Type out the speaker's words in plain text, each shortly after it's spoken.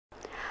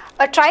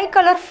a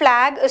tricolor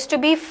flag is to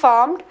be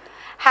formed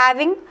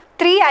having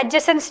 3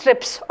 adjacent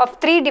strips of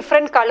 3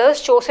 different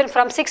colors chosen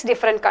from 6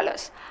 different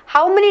colors.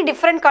 How many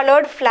different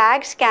colored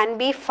flags can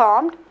be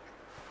formed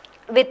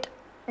with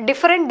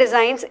different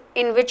designs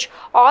in which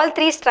all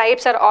 3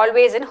 stripes are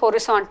always in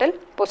horizontal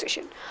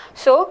position?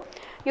 So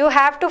you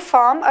have to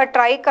form a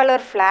tricolor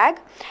flag,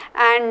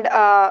 and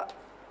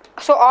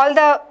so all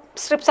the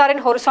strips are in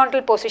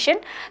horizontal position.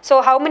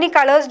 So how many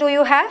colors do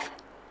you have?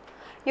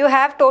 You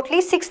have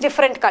totally 6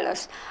 different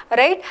colors,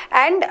 right?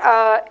 And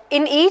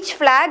in each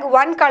flag,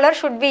 one color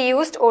should be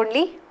used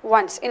only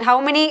once. In how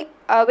many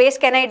ways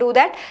can I do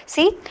that?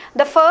 See,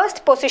 the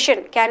first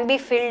position can be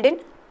filled in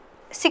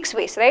 6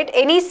 ways, right?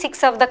 Any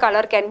 6 of the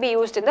color can be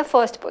used in the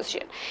first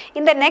position.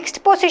 In the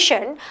next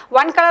position,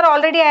 one color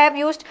already I have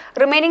used,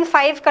 remaining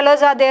 5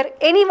 colors are there.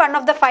 Any one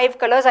of the 5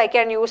 colors I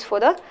can use for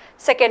the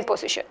second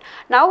position.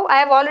 Now I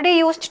have already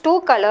used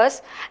 2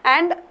 colors,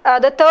 and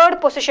the third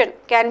position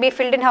can be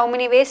filled in how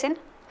many ways? In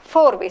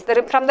 4 ways.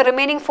 From the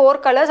remaining 4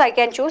 colors I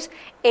can choose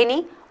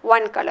any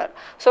one color.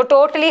 So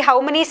totally how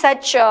many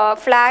such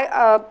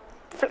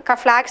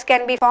flags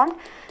can be formed?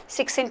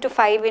 6 into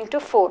 5 into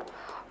 4,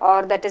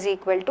 or that is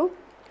equal to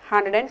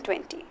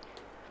 120.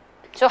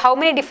 So how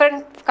many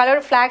different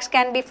colored flags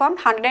can be formed?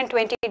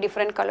 120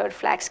 different colored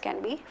flags can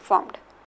be formed.